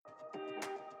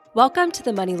Welcome to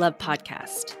the Money Love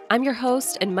Podcast. I'm your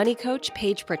host and money coach,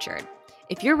 Paige Pritchard.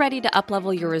 If you're ready to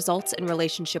uplevel your results in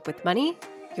relationship with money,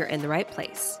 you're in the right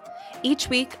place. Each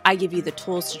week, I give you the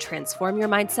tools to transform your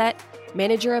mindset,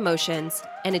 manage your emotions,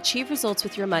 and achieve results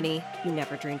with your money you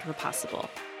never dreamed were possible.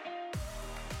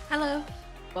 Hello.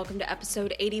 Welcome to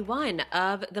episode 81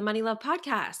 of the Money Love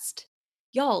Podcast.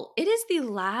 Y'all, it is the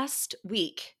last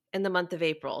week in the month of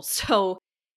April, so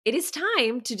it is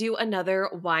time to do another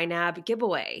YNAB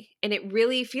giveaway. And it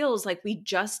really feels like we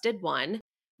just did one,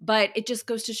 but it just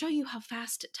goes to show you how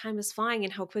fast time is flying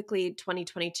and how quickly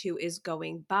 2022 is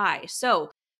going by. So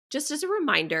just as a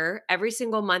reminder, every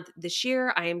single month this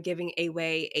year, I am giving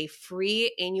away a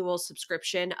free annual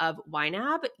subscription of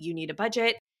YNAB. You Need a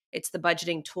Budget. It's the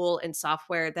budgeting tool and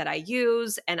software that I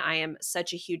use, and I am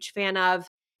such a huge fan of.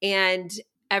 And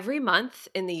every month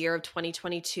in the year of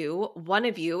 2022, one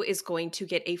of you is going to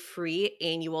get a free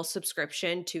annual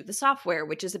subscription to the software,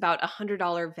 which is about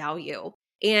 $100 value.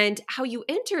 And how you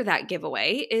enter that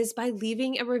giveaway is by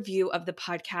leaving a review of the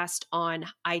podcast on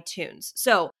iTunes.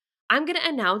 So I'm going to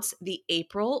announce the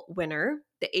April winner.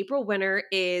 The April winner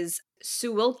is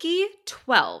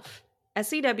Sewilki12,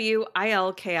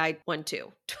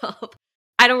 Sewilki12. 12.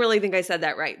 I don't really think I said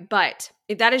that right, but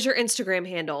if that is your Instagram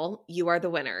handle, you are the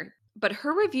winner. But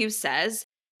her review says,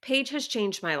 Paige has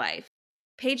changed my life.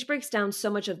 Paige breaks down so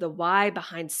much of the why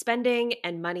behind spending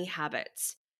and money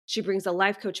habits. She brings a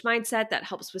life coach mindset that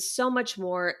helps with so much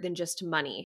more than just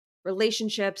money,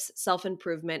 relationships,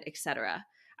 self-improvement, etc.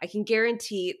 I can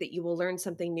guarantee that you will learn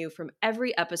something new from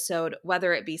every episode,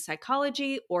 whether it be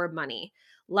psychology or money.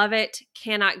 Love it.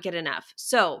 Cannot get enough.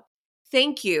 So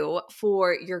thank you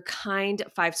for your kind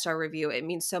 5-star review. It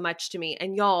means so much to me.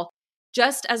 And y'all,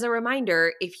 just as a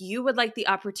reminder, if you would like the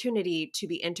opportunity to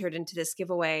be entered into this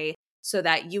giveaway so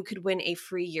that you could win a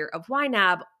free year of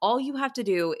YNAB, all you have to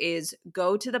do is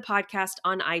go to the podcast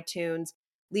on iTunes,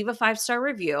 leave a 5-star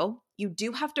review. You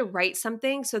do have to write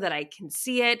something so that I can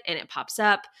see it and it pops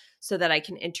up so that I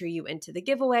can enter you into the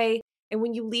giveaway. And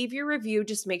when you leave your review,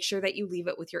 just make sure that you leave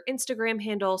it with your Instagram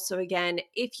handle. So again,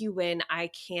 if you win, I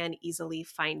can easily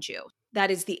find you.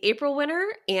 That is the April winner.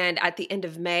 And at the end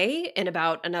of May, in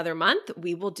about another month,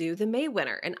 we will do the May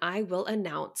winner. And I will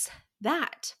announce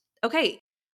that. Okay,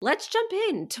 let's jump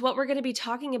into what we're going to be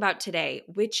talking about today,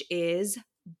 which is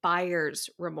buyer's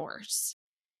remorse.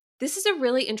 This is a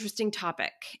really interesting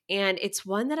topic, and it's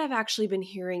one that I've actually been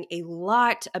hearing a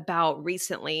lot about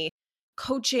recently,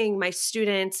 coaching my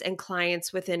students and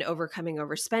clients within overcoming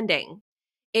overspending.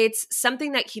 It's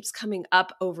something that keeps coming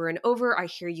up over and over. I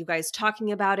hear you guys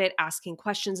talking about it, asking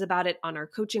questions about it on our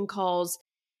coaching calls.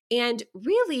 And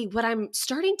really, what I'm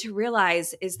starting to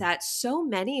realize is that so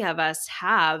many of us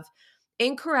have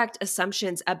incorrect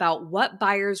assumptions about what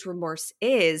buyer's remorse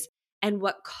is and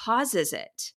what causes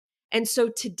it. And so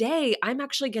today, I'm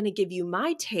actually going to give you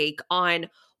my take on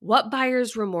what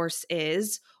buyer's remorse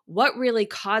is, what really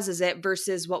causes it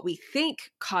versus what we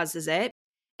think causes it.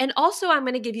 And also, I'm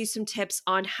going to give you some tips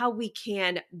on how we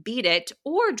can beat it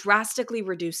or drastically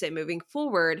reduce it moving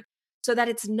forward so that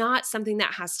it's not something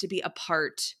that has to be a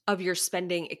part of your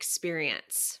spending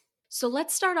experience. So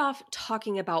let's start off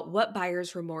talking about what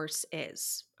buyer's remorse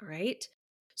is, all right?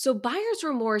 So buyer's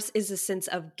remorse is a sense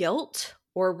of guilt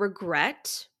or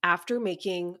regret after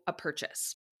making a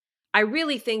purchase. I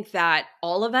really think that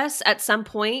all of us at some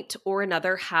point or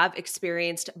another have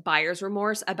experienced buyer's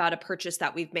remorse about a purchase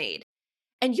that we've made.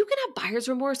 And you can have buyer's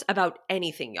remorse about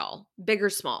anything, y'all, big or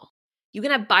small. You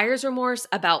can have buyer's remorse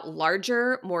about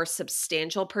larger, more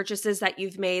substantial purchases that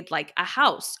you've made, like a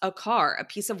house, a car, a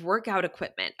piece of workout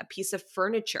equipment, a piece of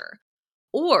furniture.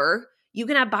 Or you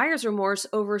can have buyer's remorse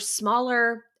over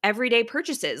smaller, everyday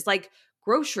purchases, like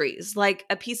groceries, like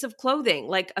a piece of clothing,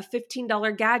 like a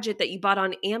 $15 gadget that you bought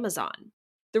on Amazon.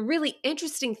 The really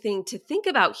interesting thing to think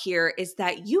about here is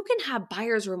that you can have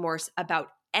buyer's remorse about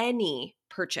any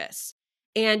purchase.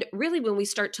 And really, when we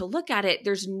start to look at it,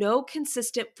 there's no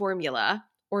consistent formula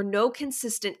or no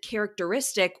consistent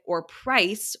characteristic or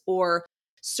price or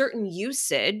certain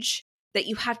usage that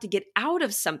you have to get out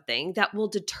of something that will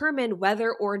determine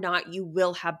whether or not you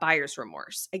will have buyer's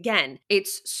remorse. Again,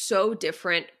 it's so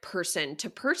different person to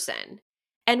person.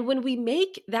 And when we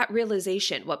make that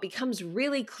realization, what becomes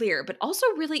really clear, but also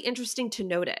really interesting to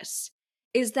notice,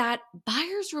 is that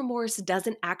buyer's remorse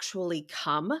doesn't actually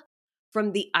come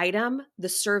from the item, the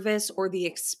service, or the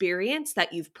experience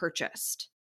that you've purchased.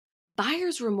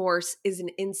 Buyer's remorse is an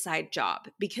inside job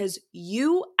because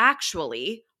you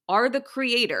actually are the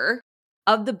creator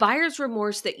of the buyer's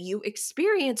remorse that you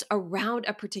experience around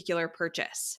a particular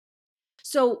purchase.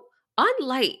 So,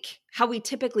 unlike how we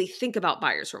typically think about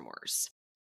buyer's remorse,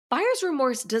 buyer's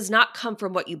remorse does not come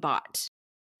from what you bought.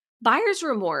 Buyer's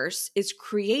remorse is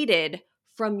created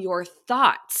from your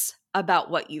thoughts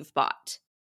about what you've bought.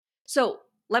 So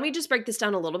let me just break this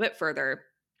down a little bit further.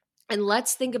 And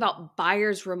let's think about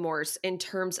buyer's remorse in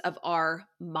terms of our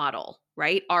model,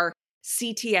 right? Our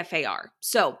CTFAR.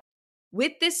 So,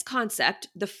 with this concept,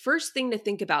 the first thing to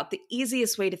think about, the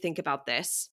easiest way to think about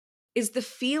this, is the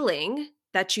feeling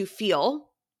that you feel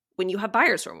when you have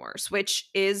buyer's remorse, which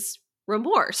is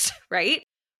remorse, right?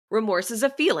 Remorse is a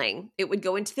feeling. It would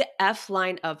go into the F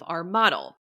line of our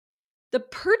model. The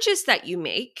purchase that you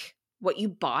make, what you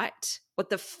bought, what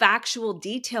the factual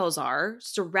details are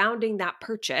surrounding that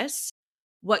purchase,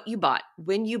 what you bought,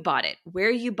 when you bought it,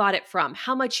 where you bought it from,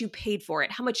 how much you paid for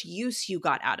it, how much use you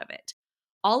got out of it.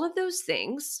 All of those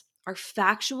things are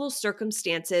factual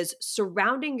circumstances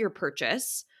surrounding your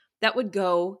purchase that would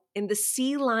go in the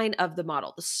C line of the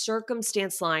model, the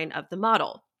circumstance line of the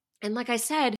model. And like I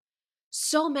said,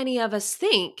 so many of us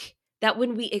think that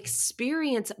when we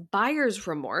experience buyer's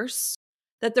remorse,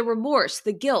 that the remorse,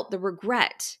 the guilt, the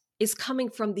regret is coming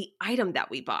from the item that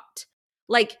we bought.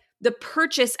 Like the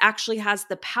purchase actually has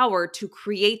the power to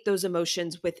create those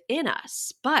emotions within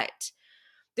us. But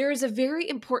there is a very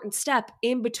important step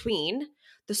in between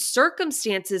the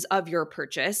circumstances of your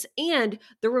purchase and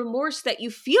the remorse that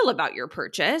you feel about your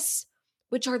purchase,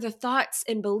 which are the thoughts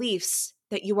and beliefs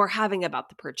that you are having about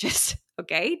the purchase.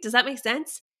 Okay? Does that make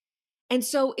sense? And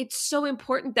so it's so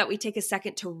important that we take a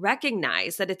second to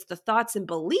recognize that it's the thoughts and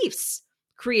beliefs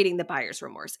creating the buyer's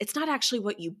remorse. It's not actually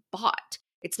what you bought.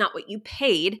 It's not what you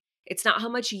paid. It's not how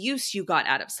much use you got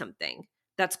out of something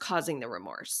that's causing the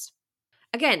remorse.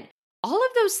 Again, all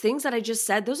of those things that I just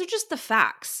said, those are just the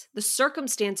facts, the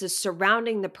circumstances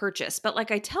surrounding the purchase. But like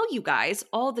I tell you guys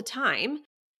all the time,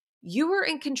 you are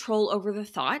in control over the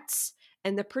thoughts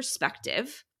and the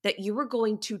perspective that you are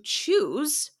going to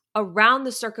choose around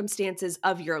the circumstances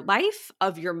of your life,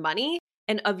 of your money,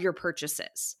 and of your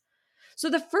purchases. So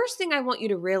the first thing I want you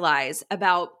to realize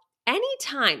about any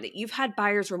time that you've had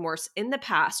buyer's remorse in the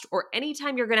past or any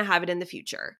time you're going to have it in the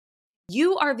future,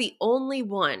 you are the only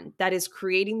one that is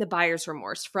creating the buyer's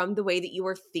remorse from the way that you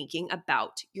are thinking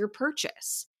about your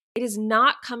purchase. It is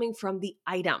not coming from the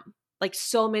item, like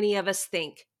so many of us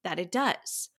think that it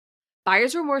does.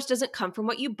 Buyer's remorse doesn't come from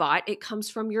what you bought. It comes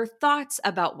from your thoughts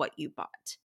about what you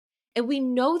bought. And we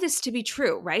know this to be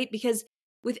true, right? Because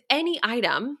with any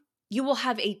item, you will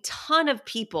have a ton of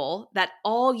people that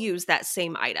all use that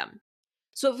same item.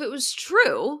 So if it was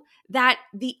true that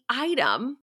the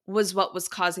item was what was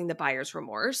causing the buyer's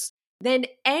remorse, then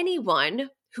anyone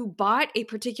who bought a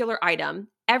particular item,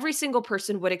 every single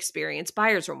person would experience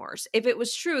buyer's remorse if it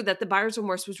was true that the buyer's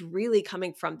remorse was really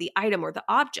coming from the item or the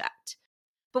object.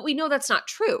 But we know that's not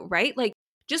true, right? Like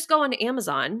just go on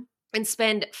Amazon and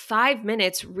spend 5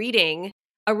 minutes reading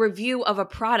a review of a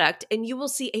product and you will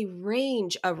see a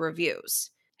range of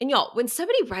reviews. And y'all, when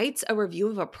somebody writes a review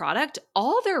of a product,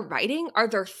 all they're writing are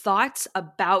their thoughts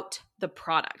about the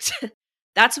product.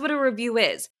 That's what a review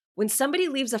is. When somebody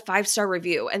leaves a 5-star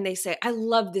review and they say, I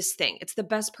love this thing, it's the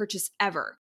best purchase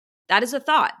ever. That is a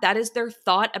thought. That is their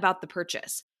thought about the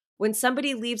purchase. When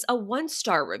somebody leaves a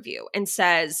 1-star review and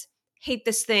says, hate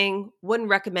this thing, wouldn't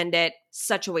recommend it,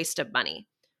 such a waste of money.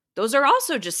 Those are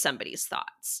also just somebody's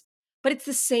thoughts, but it's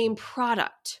the same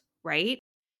product, right?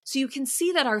 So you can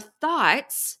see that our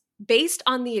thoughts, based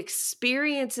on the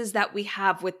experiences that we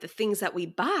have with the things that we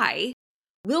buy,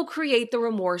 will create the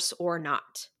remorse or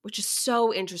not, which is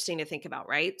so interesting to think about,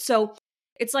 right? So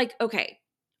it's like, okay,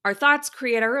 our thoughts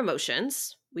create our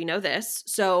emotions. We know this.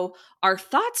 So our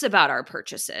thoughts about our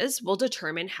purchases will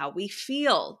determine how we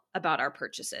feel about our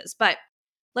purchases. But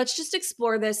let's just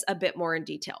explore this a bit more in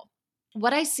detail.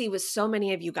 What I see with so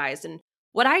many of you guys, and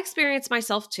what I experience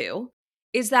myself too,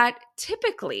 is that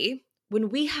typically when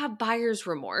we have buyer's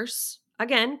remorse,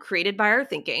 again, created by our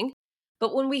thinking,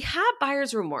 but when we have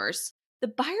buyer's remorse, the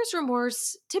buyer's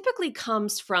remorse typically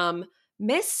comes from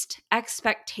missed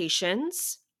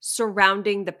expectations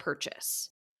surrounding the purchase.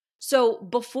 So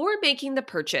before making the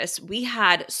purchase, we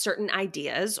had certain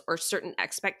ideas or certain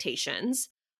expectations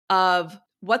of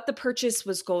what the purchase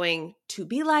was going to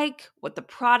be like, what the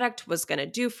product was going to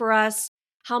do for us,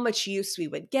 how much use we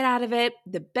would get out of it,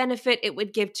 the benefit it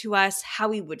would give to us, how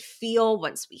we would feel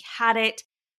once we had it,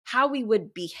 how we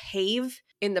would behave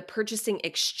in the purchasing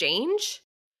exchange.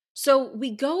 So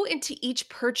we go into each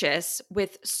purchase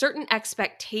with certain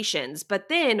expectations, but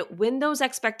then when those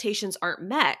expectations aren't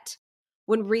met,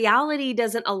 when reality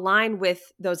doesn't align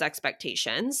with those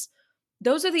expectations,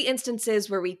 those are the instances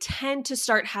where we tend to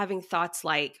start having thoughts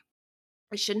like,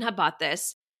 I shouldn't have bought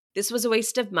this. This was a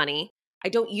waste of money. I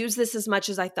don't use this as much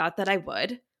as I thought that I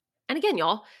would. And again,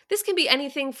 y'all, this can be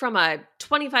anything from a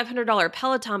 $2,500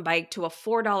 Peloton bike to a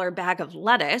 $4 bag of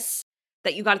lettuce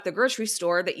that you got at the grocery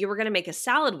store that you were going to make a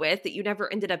salad with that you never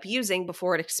ended up using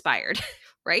before it expired,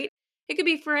 right? It could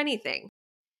be for anything.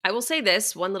 I will say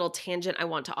this one little tangent I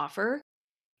want to offer.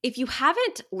 If you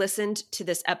haven't listened to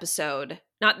this episode,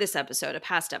 not this episode, a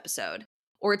past episode,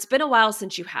 or it's been a while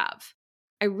since you have,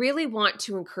 I really want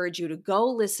to encourage you to go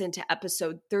listen to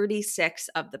episode 36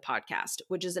 of the podcast,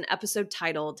 which is an episode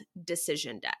titled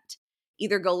Decision Debt.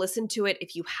 Either go listen to it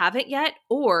if you haven't yet,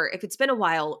 or if it's been a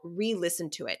while,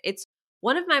 re-listen to it. It's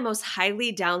one of my most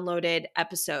highly downloaded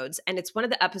episodes, and it's one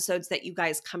of the episodes that you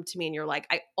guys come to me and you're like,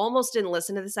 I almost didn't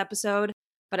listen to this episode,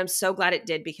 but I'm so glad it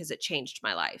did because it changed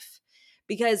my life.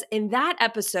 Because in that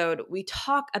episode, we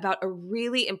talk about a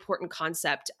really important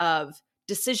concept of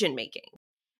decision making.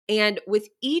 And with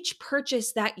each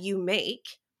purchase that you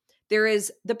make, there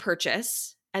is the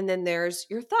purchase, and then there's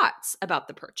your thoughts about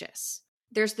the purchase.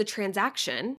 There's the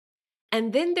transaction,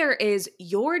 and then there is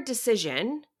your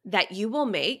decision that you will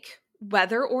make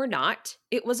whether or not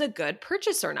it was a good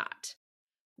purchase or not.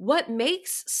 What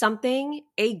makes something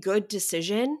a good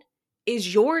decision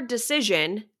is your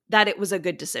decision that it was a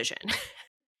good decision.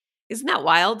 Isn't that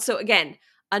wild? So again,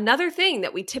 another thing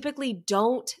that we typically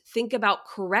don't think about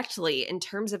correctly in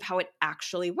terms of how it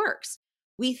actually works.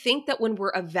 We think that when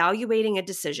we're evaluating a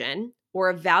decision or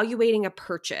evaluating a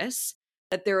purchase,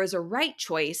 that there is a right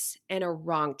choice and a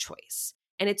wrong choice.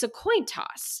 And it's a coin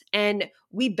toss. And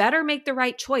we better make the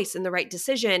right choice and the right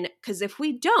decision, because if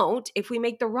we don't, if we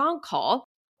make the wrong call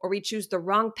or we choose the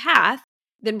wrong path,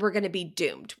 then we're going to be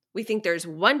doomed. We think there's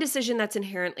one decision that's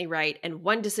inherently right and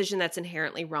one decision that's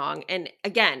inherently wrong. And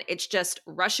again, it's just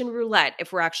Russian roulette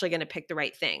if we're actually going to pick the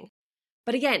right thing.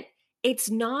 But again, it's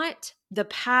not the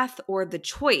path or the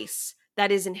choice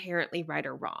that is inherently right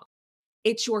or wrong.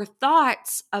 It's your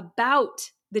thoughts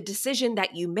about the decision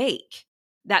that you make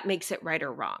that makes it right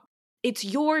or wrong. It's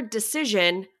your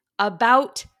decision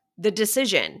about the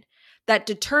decision that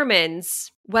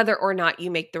determines whether or not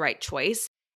you make the right choice.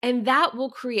 And that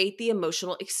will create the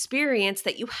emotional experience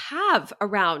that you have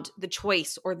around the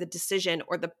choice or the decision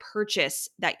or the purchase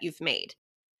that you've made.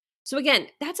 So again,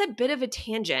 that's a bit of a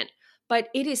tangent, but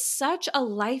it is such a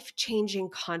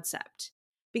life-changing concept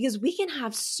because we can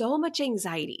have so much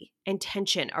anxiety and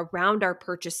tension around our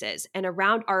purchases and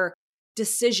around our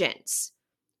decisions.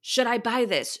 Should I buy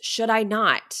this? Should I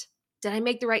not? Did I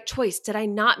make the right choice? Did I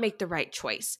not make the right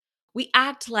choice? We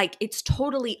act like it's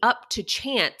totally up to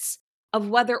chance of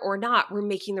whether or not we're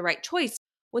making the right choice,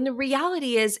 when the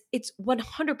reality is it's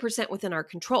 100% within our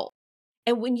control.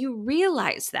 And when you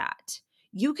realize that,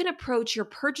 you can approach your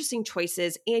purchasing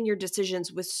choices and your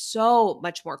decisions with so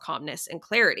much more calmness and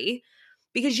clarity,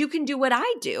 because you can do what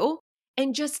I do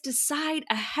and just decide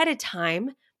ahead of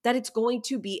time that it's going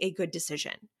to be a good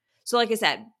decision. So like I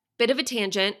said, bit of a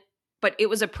tangent, but it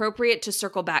was appropriate to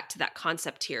circle back to that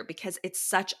concept here because it's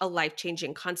such a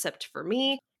life-changing concept for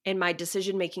me and my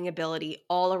decision-making ability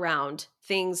all around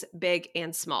things big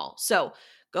and small. So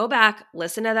go back,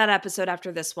 listen to that episode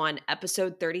after this one,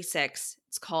 episode 36.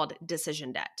 It's called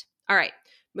Decision Debt. All right,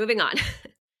 moving on.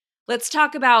 Let's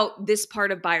talk about this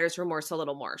part of buyer's remorse a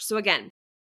little more. So again,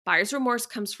 buyer's remorse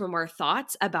comes from our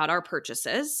thoughts about our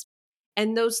purchases.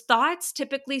 And those thoughts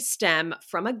typically stem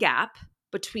from a gap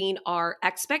between our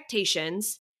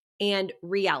expectations and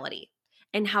reality,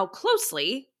 and how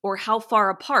closely or how far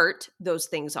apart those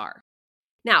things are.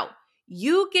 Now,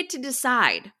 you get to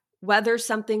decide whether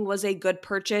something was a good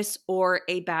purchase or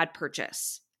a bad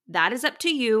purchase. That is up to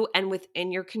you and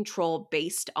within your control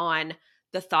based on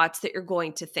the thoughts that you're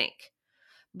going to think.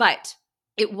 But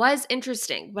it was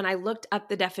interesting when I looked up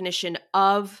the definition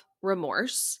of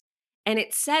remorse, and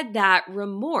it said that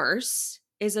remorse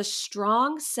is a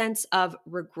strong sense of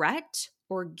regret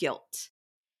or guilt.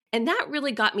 And that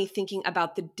really got me thinking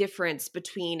about the difference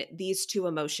between these two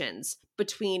emotions,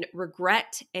 between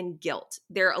regret and guilt.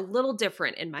 They're a little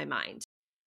different in my mind.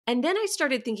 And then I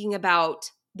started thinking about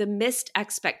the missed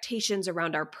expectations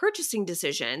around our purchasing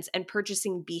decisions and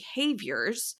purchasing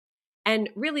behaviors, and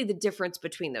really the difference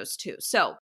between those two.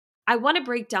 So I want to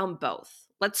break down both.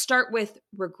 Let's start with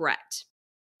regret.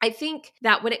 I think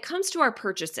that when it comes to our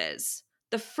purchases,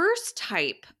 the first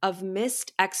type of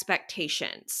missed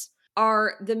expectations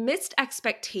are the missed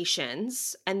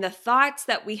expectations and the thoughts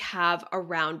that we have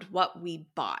around what we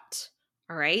bought.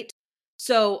 All right.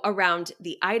 So around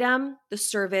the item, the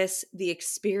service, the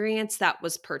experience that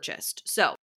was purchased.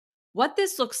 So what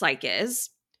this looks like is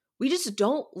we just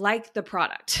don't like the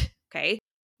product. Okay.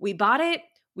 We bought it.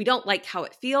 We don't like how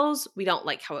it feels. We don't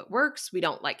like how it works. We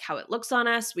don't like how it looks on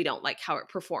us. We don't like how it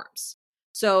performs.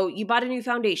 So you bought a new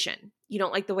foundation. You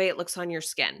don't like the way it looks on your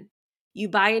skin. You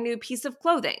buy a new piece of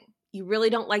clothing. You really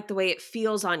don't like the way it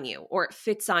feels on you or it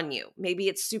fits on you. Maybe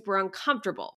it's super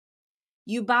uncomfortable.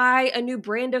 You buy a new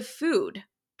brand of food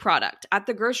product at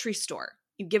the grocery store.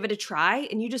 You give it a try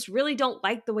and you just really don't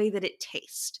like the way that it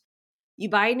tastes. You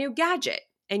buy a new gadget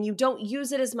and you don't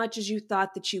use it as much as you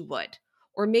thought that you would.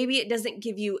 Or maybe it doesn't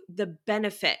give you the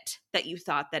benefit that you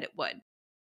thought that it would.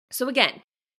 So again,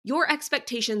 your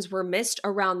expectations were missed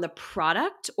around the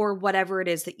product or whatever it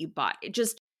is that you bought. It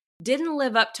just didn't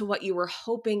live up to what you were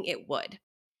hoping it would.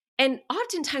 And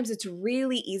oftentimes it's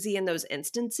really easy in those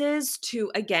instances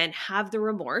to, again, have the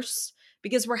remorse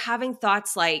because we're having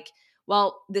thoughts like,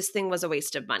 well, this thing was a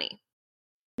waste of money.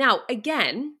 Now,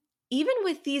 again, even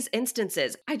with these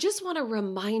instances, I just want to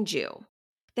remind you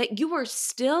that you are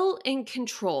still in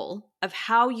control of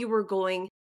how you are going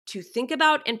to think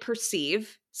about and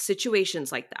perceive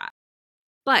situations like that.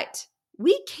 But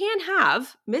we can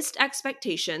have missed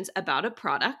expectations about a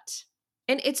product,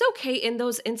 and it's okay in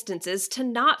those instances to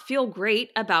not feel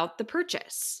great about the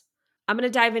purchase. I'm going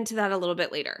to dive into that a little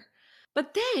bit later.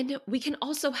 But then we can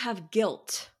also have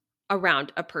guilt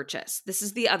around a purchase. This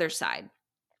is the other side.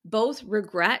 Both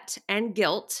regret and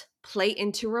guilt play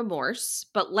into remorse,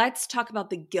 but let's talk about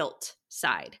the guilt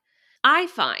side. I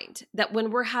find that when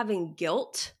we're having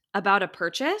guilt about a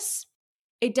purchase,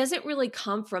 it doesn't really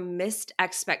come from missed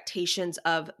expectations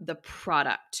of the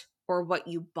product or what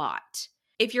you bought.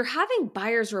 If you're having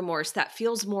buyer's remorse, that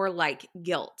feels more like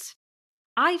guilt.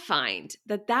 I find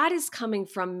that that is coming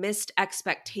from missed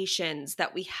expectations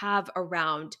that we have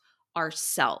around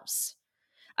ourselves,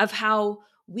 of how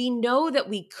we know that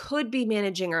we could be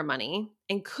managing our money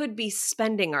and could be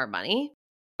spending our money,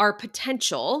 our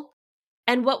potential,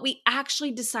 and what we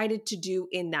actually decided to do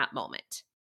in that moment.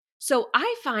 So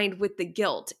I find with the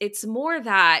guilt, it's more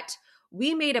that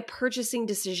we made a purchasing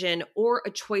decision or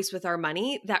a choice with our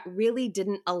money that really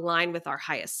didn't align with our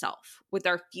highest self, with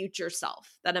our future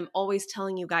self, that I'm always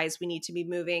telling you guys we need to be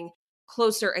moving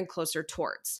closer and closer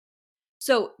towards.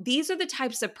 So these are the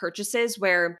types of purchases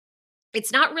where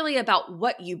it's not really about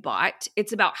what you bought,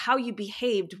 it's about how you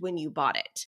behaved when you bought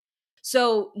it.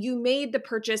 So you made the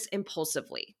purchase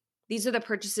impulsively. These are the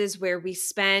purchases where we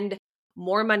spend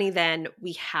more money than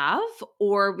we have,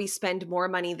 or we spend more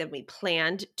money than we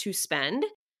planned to spend.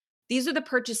 These are the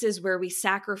purchases where we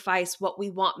sacrifice what we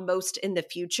want most in the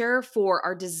future for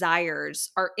our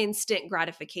desires, our instant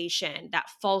gratification, that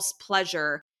false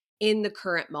pleasure in the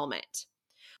current moment.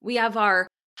 We have our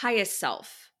highest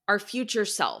self, our future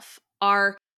self,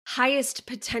 our highest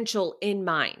potential in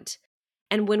mind.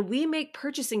 And when we make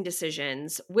purchasing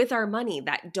decisions with our money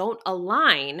that don't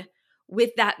align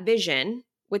with that vision,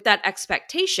 with that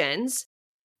expectations,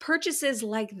 purchases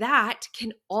like that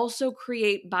can also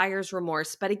create buyer's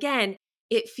remorse. But again,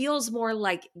 it feels more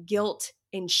like guilt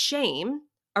and shame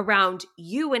around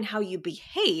you and how you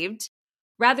behaved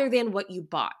rather than what you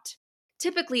bought.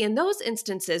 Typically, in those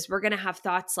instances, we're going to have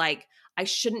thoughts like, I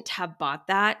shouldn't have bought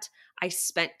that. I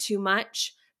spent too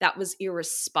much. That was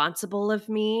irresponsible of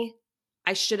me.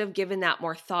 I should have given that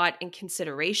more thought and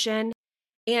consideration.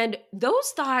 And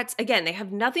those thoughts, again, they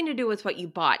have nothing to do with what you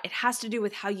bought. It has to do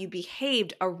with how you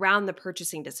behaved around the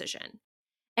purchasing decision.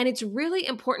 And it's really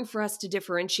important for us to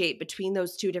differentiate between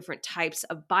those two different types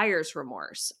of buyer's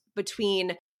remorse,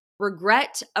 between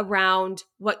regret around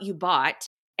what you bought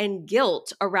and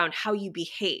guilt around how you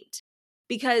behaved.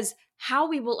 Because how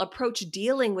we will approach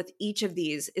dealing with each of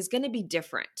these is going to be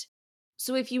different.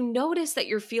 So if you notice that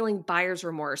you're feeling buyer's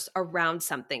remorse around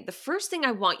something, the first thing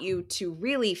I want you to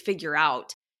really figure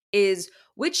out is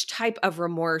which type of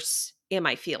remorse am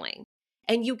I feeling?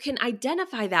 And you can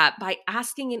identify that by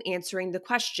asking and answering the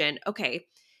question, okay,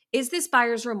 is this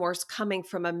buyer's remorse coming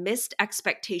from a missed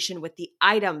expectation with the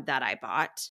item that I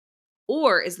bought?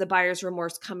 Or is the buyer's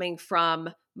remorse coming from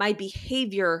my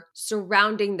behavior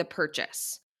surrounding the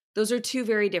purchase? Those are two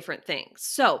very different things.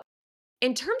 So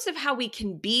in terms of how we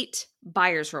can beat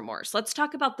buyer's remorse, let's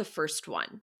talk about the first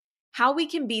one. How we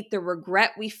can beat the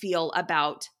regret we feel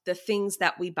about the things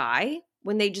that we buy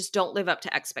when they just don't live up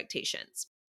to expectations.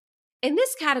 In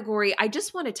this category, I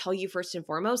just want to tell you first and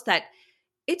foremost that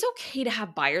it's okay to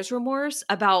have buyer's remorse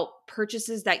about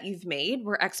purchases that you've made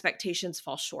where expectations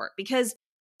fall short, because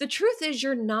the truth is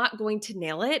you're not going to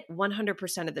nail it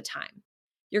 100% of the time.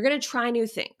 You're going to try new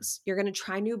things. You're going to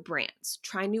try new brands,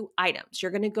 try new items.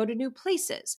 You're going to go to new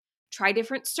places, try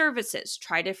different services,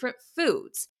 try different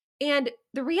foods. And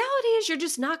the reality is you're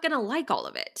just not going to like all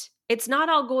of it. It's not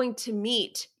all going to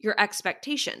meet your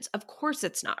expectations. Of course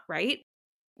it's not, right?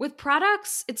 With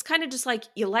products, it's kind of just like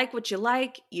you like what you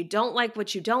don't like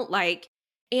what you don't like.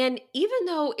 And even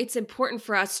though it's important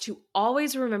for us to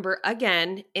always remember,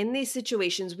 again, in these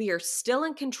situations, we are still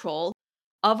in control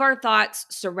of our thoughts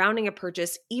surrounding a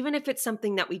purchase, even if it's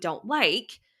something that we don't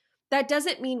like, that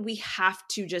doesn't mean we have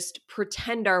to just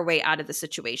pretend our way out of the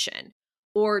situation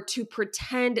or to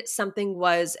pretend something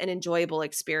was an enjoyable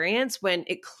experience when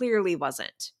it clearly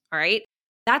wasn't. All right.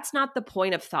 That's not the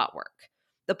point of thought work.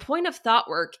 The point of thought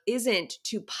work isn't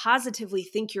to positively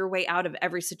think your way out of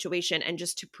every situation and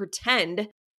just to pretend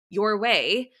your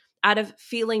way out of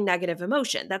feeling negative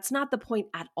emotion. That's not the point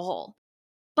at all.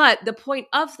 But the point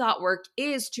of thought work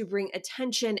is to bring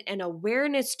attention and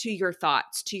awareness to your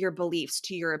thoughts, to your beliefs,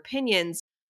 to your opinions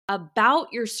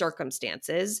about your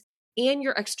circumstances and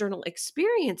your external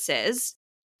experiences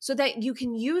so that you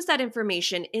can use that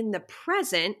information in the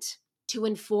present to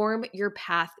inform your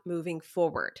path moving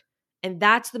forward. And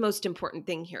that's the most important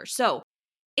thing here. So,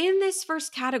 in this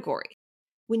first category,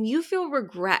 when you feel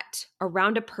regret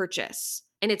around a purchase,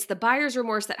 and it's the buyer's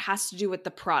remorse that has to do with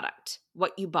the product,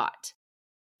 what you bought,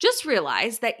 just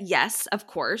realize that yes, of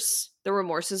course, the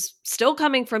remorse is still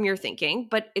coming from your thinking,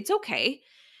 but it's okay.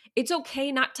 It's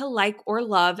okay not to like or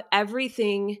love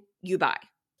everything you buy.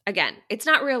 Again, it's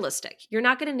not realistic. You're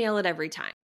not going to nail it every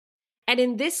time. And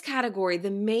in this category,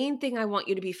 the main thing I want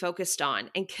you to be focused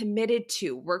on and committed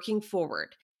to working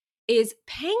forward is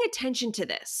paying attention to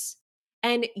this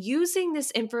and using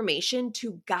this information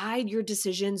to guide your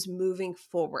decisions moving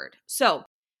forward. So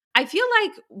I feel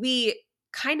like we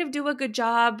kind of do a good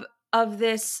job of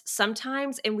this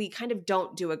sometimes, and we kind of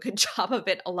don't do a good job of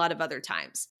it a lot of other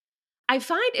times. I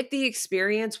find if the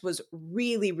experience was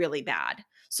really, really bad.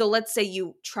 So let's say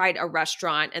you tried a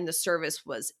restaurant and the service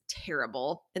was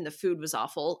terrible and the food was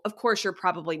awful. Of course, you're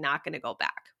probably not going to go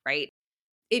back, right?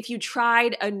 If you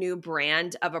tried a new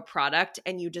brand of a product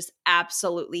and you just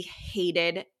absolutely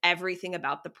hated everything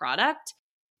about the product,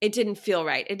 it didn't feel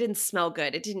right. It didn't smell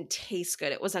good. It didn't taste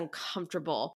good. It was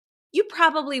uncomfortable. You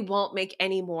probably won't make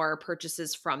any more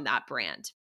purchases from that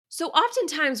brand. So,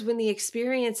 oftentimes, when the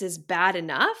experience is bad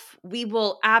enough, we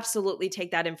will absolutely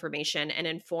take that information and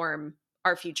inform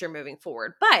our future moving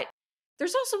forward. But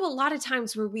there's also a lot of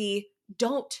times where we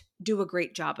don't do a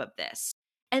great job of this.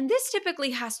 And this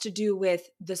typically has to do with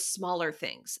the smaller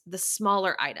things, the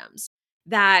smaller items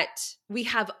that we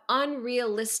have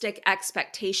unrealistic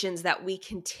expectations that we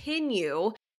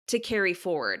continue to carry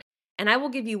forward. And I will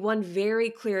give you one very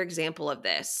clear example of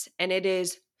this, and it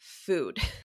is food.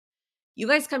 You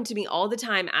guys come to me all the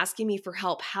time asking me for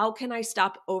help. How can I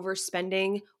stop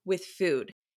overspending with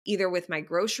food, either with my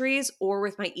groceries or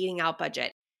with my eating out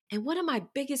budget? And one of my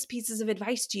biggest pieces of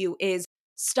advice to you is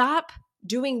stop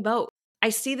doing both. I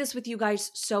see this with you guys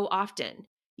so often.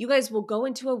 You guys will go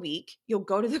into a week, you'll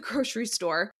go to the grocery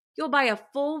store, you'll buy a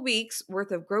full week's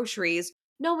worth of groceries,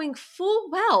 knowing full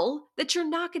well that you're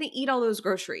not going to eat all those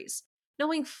groceries,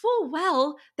 knowing full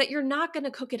well that you're not going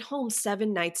to cook at home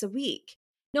 7 nights a week,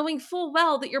 knowing full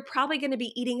well that you're probably going to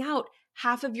be eating out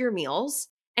half of your meals.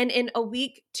 And in a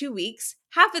week, 2 weeks,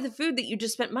 half of the food that you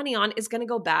just spent money on is going to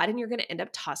go bad and you're going to end up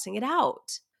tossing it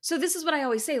out. So this is what I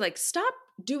always say, like, stop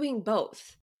doing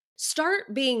both.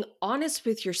 Start being honest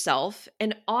with yourself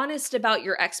and honest about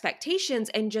your expectations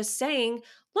and just saying,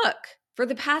 look, for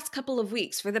the past couple of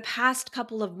weeks, for the past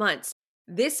couple of months,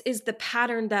 this is the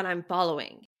pattern that I'm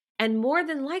following. And more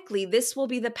than likely, this will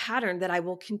be the pattern that I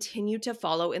will continue to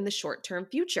follow in the short-term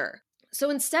future.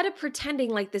 So instead of pretending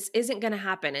like this isn't going to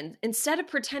happen, and instead of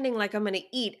pretending like I'm going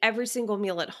to eat every single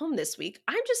meal at home this week,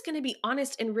 I'm just going to be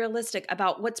honest and realistic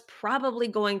about what's probably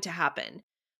going to happen,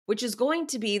 which is going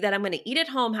to be that I'm going to eat at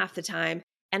home half the time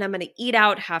and I'm going to eat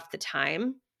out half the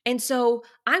time. And so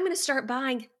I'm going to start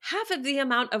buying half of the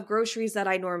amount of groceries that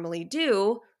I normally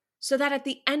do, so that at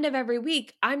the end of every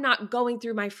week, I'm not going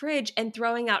through my fridge and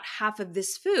throwing out half of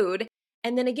this food.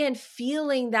 And then again,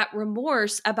 feeling that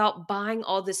remorse about buying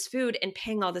all this food and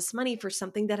paying all this money for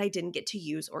something that I didn't get to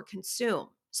use or consume.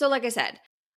 So like I said,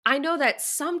 I know that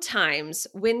sometimes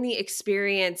when the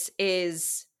experience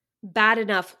is bad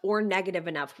enough or negative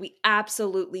enough, we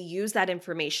absolutely use that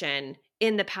information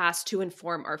in the past to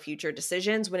inform our future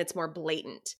decisions when it's more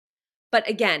blatant. But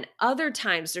again, other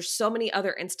times, there's so many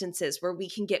other instances where we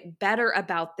can get better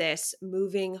about this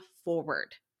moving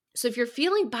forward. So if you're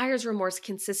feeling buyer's remorse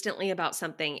consistently about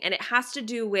something and it has to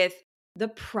do with the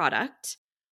product,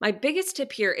 my biggest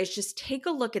tip here is just take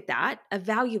a look at that,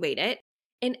 evaluate it,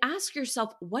 and ask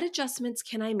yourself, what adjustments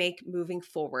can I make moving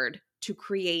forward to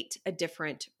create a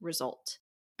different result?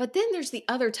 But then there's the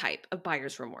other type of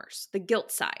buyer's remorse, the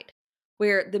guilt side,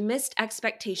 where the missed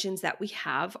expectations that we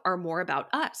have are more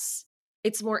about us.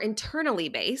 It's more internally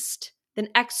based than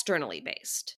externally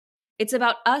based. It's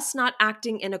about us not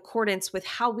acting in accordance with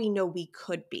how we know we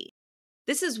could be.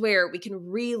 This is where we can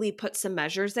really put some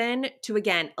measures in to,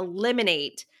 again,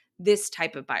 eliminate this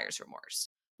type of buyer's remorse,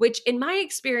 which in my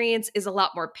experience is a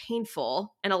lot more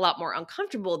painful and a lot more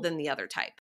uncomfortable than the other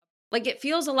type. Like it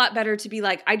feels a lot better to be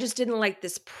like, I just didn't like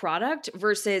this product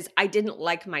versus I didn't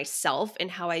like myself and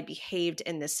how I behaved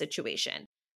in this situation.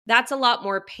 That's a lot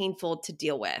more painful to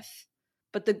deal with.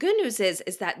 But the good news is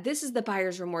that this is the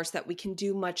buyer's remorse that we can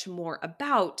do much more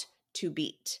about to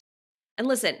beat. And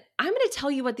listen, I'm going to tell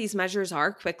you what these measures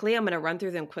are quickly. I'm going to run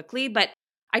through them quickly, but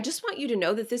I just want you to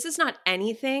know that this is not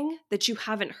anything that you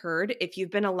haven't heard if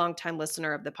you've been a longtime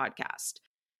listener of the podcast.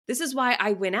 This is why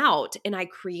I went out and I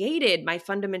created my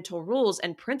fundamental rules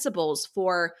and principles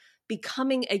for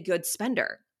becoming a good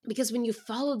spender. Because when you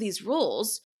follow these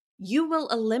rules, you will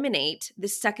eliminate the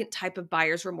second type of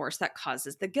buyer's remorse that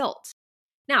causes the guilt.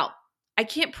 Now, I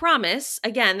can't promise,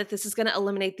 again, that this is going to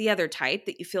eliminate the other type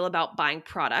that you feel about buying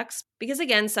products, because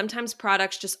again, sometimes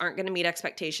products just aren't going to meet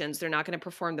expectations. They're not going to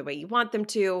perform the way you want them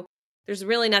to. There's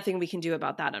really nothing we can do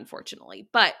about that, unfortunately.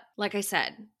 But like I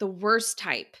said, the worst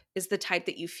type is the type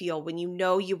that you feel when you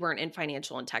know you weren't in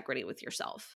financial integrity with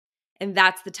yourself. And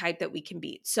that's the type that we can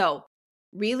beat. So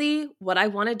really, what I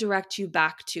want to direct you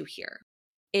back to here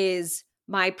is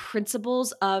my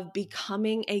principles of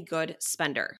becoming a good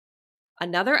spender.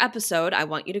 Another episode I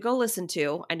want you to go listen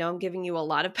to. I know I'm giving you a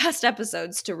lot of past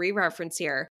episodes to re-reference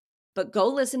here, but go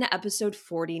listen to episode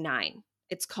 49.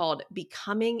 It's called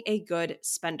Becoming a Good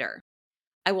Spender.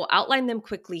 I will outline them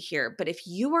quickly here, but if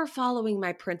you are following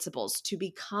my principles to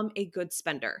become a good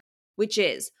spender, which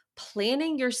is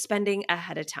planning your spending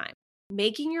ahead of time,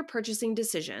 making your purchasing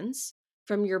decisions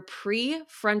from your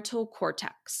prefrontal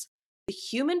cortex, the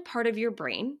human part of your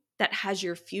brain that has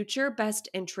your future best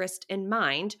interest in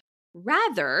mind,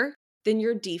 rather than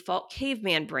your default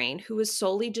caveman brain, who is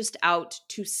solely just out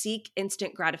to seek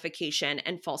instant gratification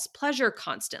and false pleasure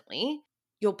constantly.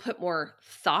 You'll put more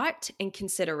thought and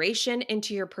consideration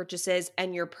into your purchases,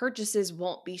 and your purchases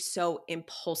won't be so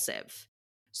impulsive.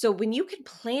 So when you can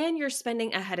plan your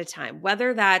spending ahead of time,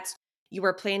 whether that's you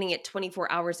are planning it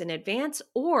 24 hours in advance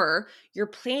or you're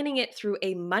planning it through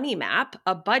a money map,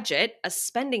 a budget, a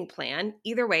spending plan,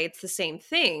 either way, it's the same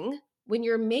thing. When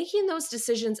you're making those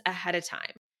decisions ahead of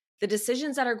time, the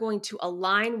decisions that are going to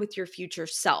align with your future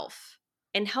self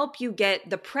and help you get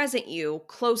the present you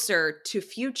closer to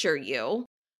future you,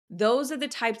 those are the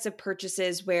types of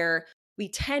purchases where we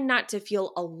tend not to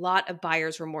feel a lot of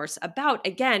buyer's remorse about,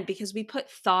 again, because we put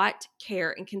thought,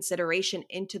 care, and consideration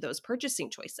into those purchasing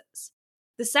choices.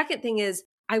 The second thing is,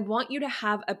 I want you to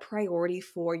have a priority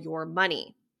for your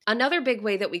money. Another big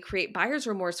way that we create buyer's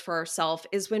remorse for ourselves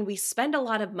is when we spend a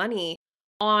lot of money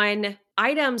on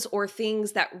items or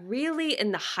things that really,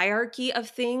 in the hierarchy of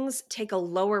things, take a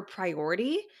lower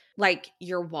priority, like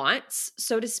your wants,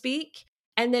 so to speak.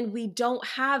 And then we don't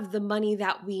have the money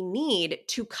that we need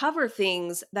to cover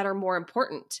things that are more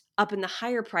important up in the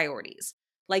higher priorities,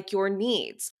 like your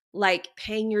needs, like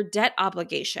paying your debt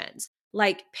obligations,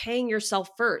 like paying yourself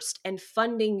first and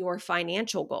funding your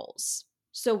financial goals.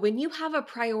 So when you have a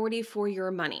priority for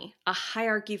your money, a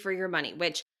hierarchy for your money,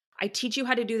 which I teach you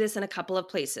how to do this in a couple of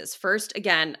places. First,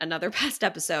 again, another past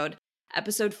episode,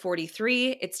 episode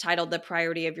 43, it's titled The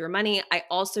Priority of Your Money. I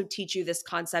also teach you this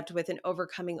concept with an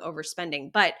overcoming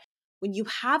overspending. But when you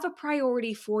have a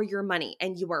priority for your money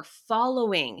and you are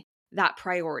following that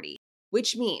priority,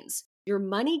 which means your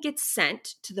money gets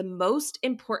sent to the most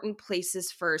important places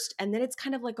first, and then it's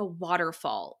kind of like a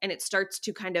waterfall and it starts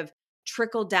to kind of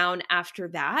trickle down after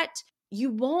that, you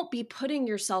won't be putting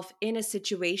yourself in a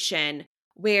situation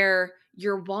where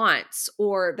your wants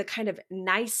or the kind of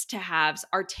nice to haves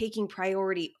are taking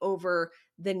priority over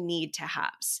the need to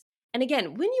haves. And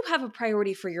again, when you have a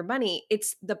priority for your money,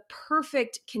 it's the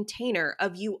perfect container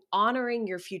of you honoring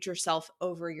your future self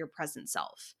over your present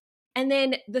self. And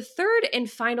then the third and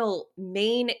final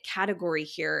main category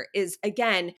here is,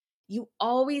 again, you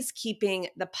always keeping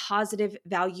the positive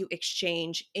value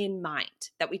exchange in mind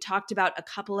that we talked about a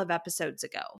couple of episodes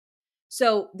ago.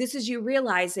 So this is you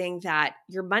realizing that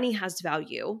your money has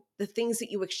value. The things that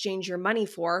you exchange your money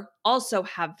for also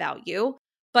have value,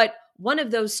 but one of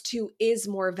those two is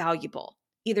more valuable.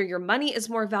 Either your money is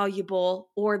more valuable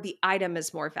or the item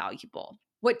is more valuable.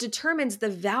 What determines the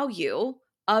value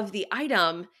of the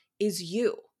item is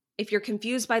you. If you're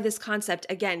confused by this concept,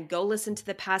 again, go listen to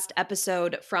the past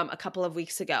episode from a couple of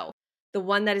weeks ago. The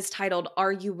one that is titled,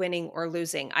 Are You Winning or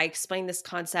Losing? I explain this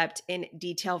concept in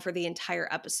detail for the entire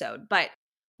episode. But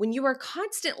when you are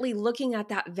constantly looking at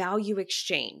that value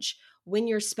exchange when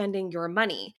you're spending your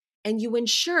money, and you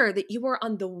ensure that you are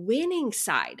on the winning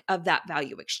side of that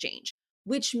value exchange,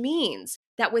 which means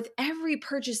that with every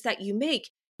purchase that you make,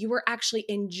 you are actually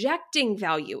injecting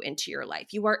value into your life.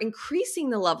 You are increasing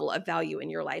the level of value in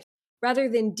your life rather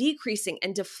than decreasing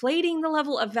and deflating the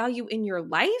level of value in your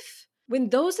life. When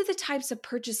those are the types of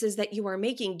purchases that you are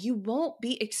making, you won't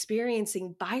be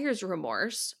experiencing buyer's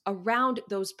remorse around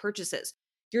those purchases.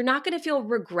 You're not going to feel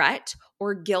regret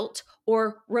or guilt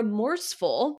or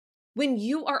remorseful when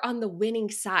you are on the winning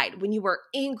side, when you are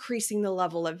increasing the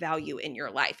level of value in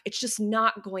your life. It's just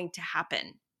not going to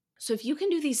happen. So if you can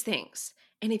do these things,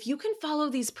 and if you can follow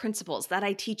these principles that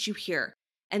I teach you here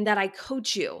and that I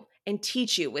coach you and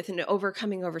teach you with an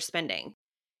overcoming overspending,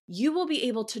 you will be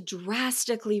able to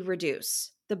drastically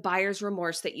reduce the buyer's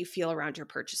remorse that you feel around your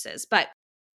purchases. But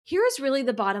here is really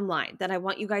the bottom line that I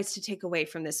want you guys to take away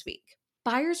from this week.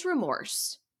 Buyer's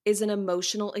remorse is an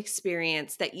emotional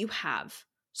experience that you have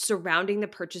surrounding the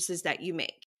purchases that you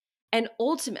make. And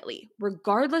ultimately,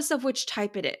 regardless of which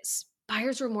type it is,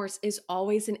 buyer's remorse is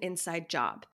always an inside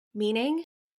job, meaning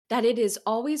that it is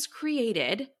always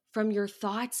created from your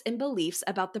thoughts and beliefs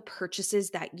about the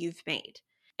purchases that you've made.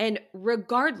 And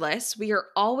regardless, we are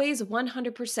always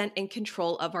 100% in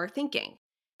control of our thinking.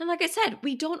 And like I said,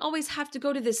 we don't always have to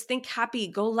go to this think happy,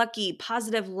 go lucky,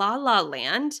 positive la la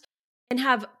land and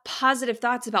have positive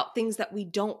thoughts about things that we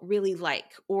don't really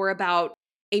like or about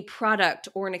a product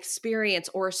or an experience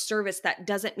or a service that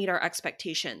doesn't meet our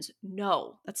expectations.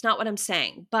 No, that's not what I'm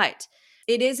saying. But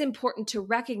it is important to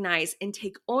recognize and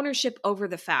take ownership over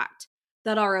the fact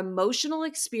that our emotional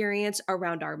experience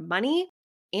around our money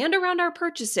and around our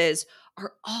purchases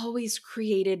are always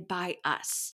created by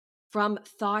us from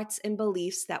thoughts and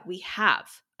beliefs that we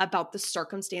have about the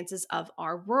circumstances of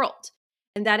our world.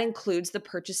 And that includes the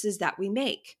purchases that we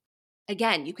make.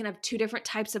 Again, you can have two different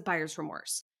types of buyer's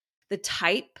remorse. The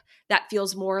type that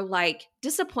feels more like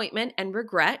disappointment and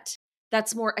regret,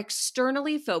 that's more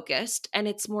externally focused and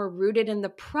it's more rooted in the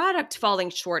product falling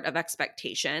short of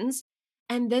expectations.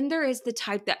 And then there is the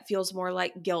type that feels more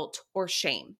like guilt or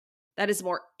shame, that is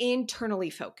more internally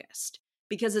focused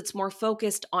because it's more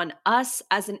focused on us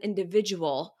as an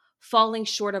individual falling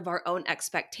short of our own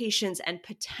expectations and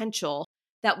potential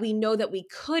that we know that we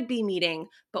could be meeting,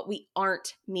 but we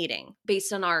aren't meeting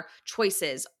based on our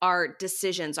choices, our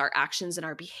decisions, our actions, and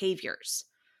our behaviors.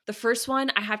 The first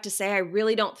one, I have to say, I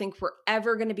really don't think we're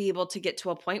ever going to be able to get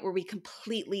to a point where we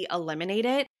completely eliminate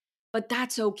it, but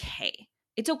that's okay.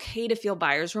 It's okay to feel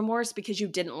buyer's remorse because you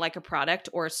didn't like a product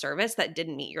or a service that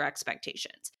didn't meet your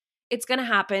expectations. It's going to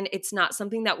happen. It's not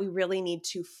something that we really need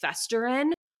to fester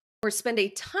in or spend a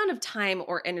ton of time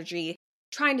or energy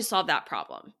trying to solve that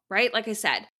problem, right? Like I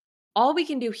said, all we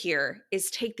can do here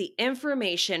is take the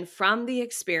information from the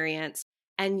experience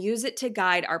and use it to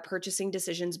guide our purchasing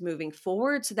decisions moving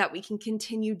forward so that we can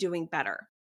continue doing better.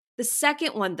 The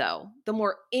second one, though, the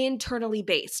more internally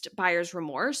based buyer's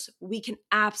remorse, we can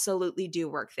absolutely do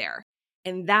work there.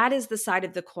 And that is the side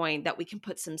of the coin that we can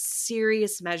put some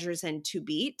serious measures in to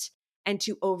beat and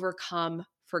to overcome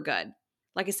for good.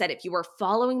 Like I said, if you are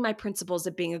following my principles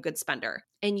of being a good spender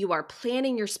and you are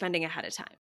planning your spending ahead of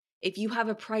time, if you have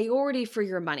a priority for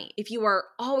your money, if you are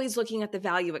always looking at the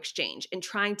value exchange and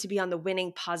trying to be on the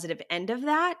winning positive end of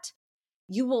that,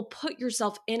 you will put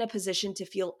yourself in a position to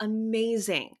feel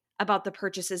amazing about the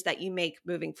purchases that you make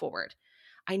moving forward.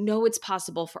 I know it's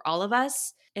possible for all of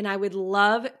us, and I would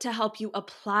love to help you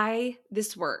apply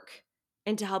this work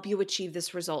and to help you achieve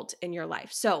this result in your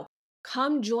life. So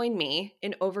come join me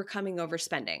in overcoming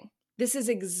overspending. This is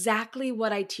exactly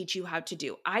what I teach you how to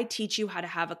do. I teach you how to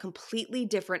have a completely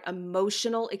different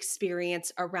emotional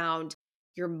experience around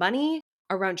your money,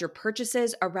 around your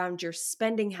purchases, around your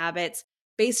spending habits,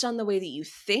 based on the way that you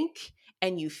think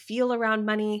and you feel around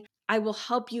money. I will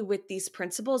help you with these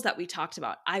principles that we talked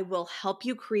about. I will help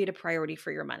you create a priority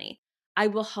for your money. I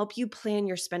will help you plan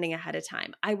your spending ahead of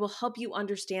time. I will help you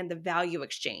understand the value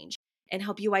exchange and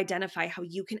help you identify how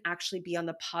you can actually be on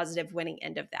the positive winning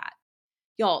end of that.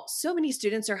 Y'all, so many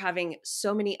students are having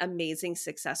so many amazing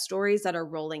success stories that are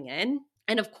rolling in.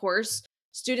 And of course,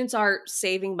 students are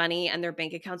saving money and their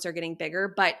bank accounts are getting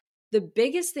bigger. But the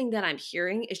biggest thing that I'm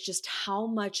hearing is just how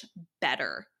much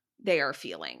better they are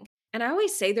feeling. And I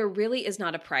always say there really is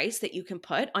not a price that you can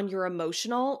put on your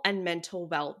emotional and mental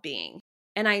well-being.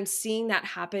 And I'm seeing that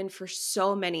happen for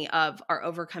so many of our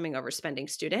overcoming overspending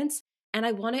students. And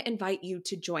I want to invite you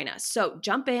to join us. So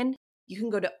jump in. You can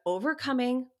go to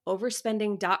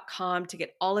overcomingoverspending.com to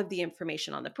get all of the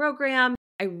information on the program.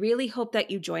 I really hope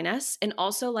that you join us. And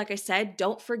also, like I said,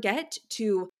 don't forget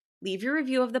to leave your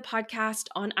review of the podcast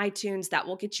on iTunes. That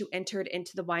will get you entered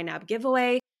into the YNAB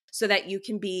giveaway so that you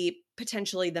can be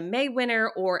potentially the May winner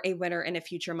or a winner in a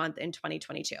future month in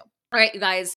 2022. All right, you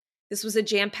guys, this was a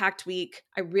jam-packed week.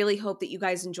 I really hope that you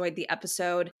guys enjoyed the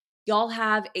episode. Y'all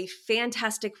have a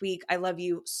fantastic week. I love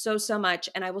you so, so much,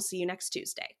 and I will see you next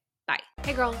Tuesday. Bye.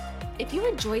 Hey girl, if you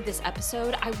enjoyed this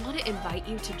episode, I want to invite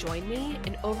you to join me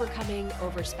in Overcoming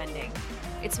Overspending.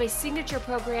 It's my signature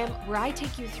program where I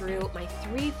take you through my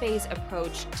 3-phase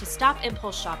approach to stop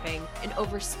impulse shopping and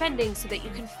overspending so that you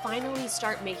can finally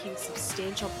start making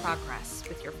substantial progress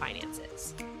with your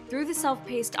finances. Through the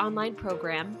self-paced online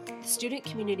program, the student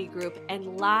community group,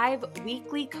 and live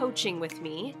weekly coaching with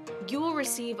me, you will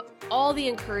receive all the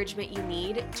encouragement you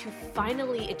need to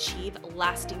finally achieve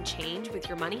lasting change with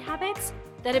your money habits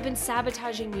that have been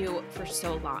sabotaging you for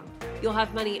so long. You'll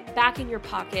have money back in your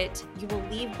pocket. You will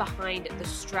leave behind the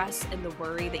stress and the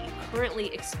worry that you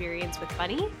currently experience with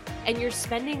money, and your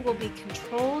spending will be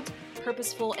controlled,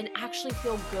 purposeful, and actually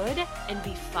feel good and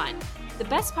be fun. The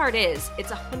best part is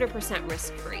it's 100%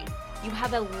 risk-free. You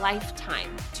have a lifetime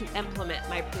to implement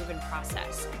my proven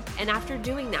process. And after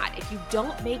doing that, if you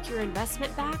don't make your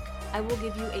investment back, I will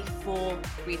give you a full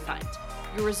refund.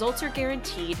 Your results are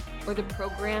guaranteed, or the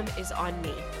program is on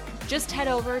me. Just head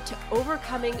over to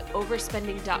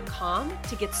overcomingoverspending.com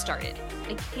to get started.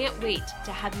 I can't wait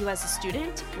to have you as a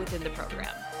student within the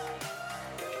program.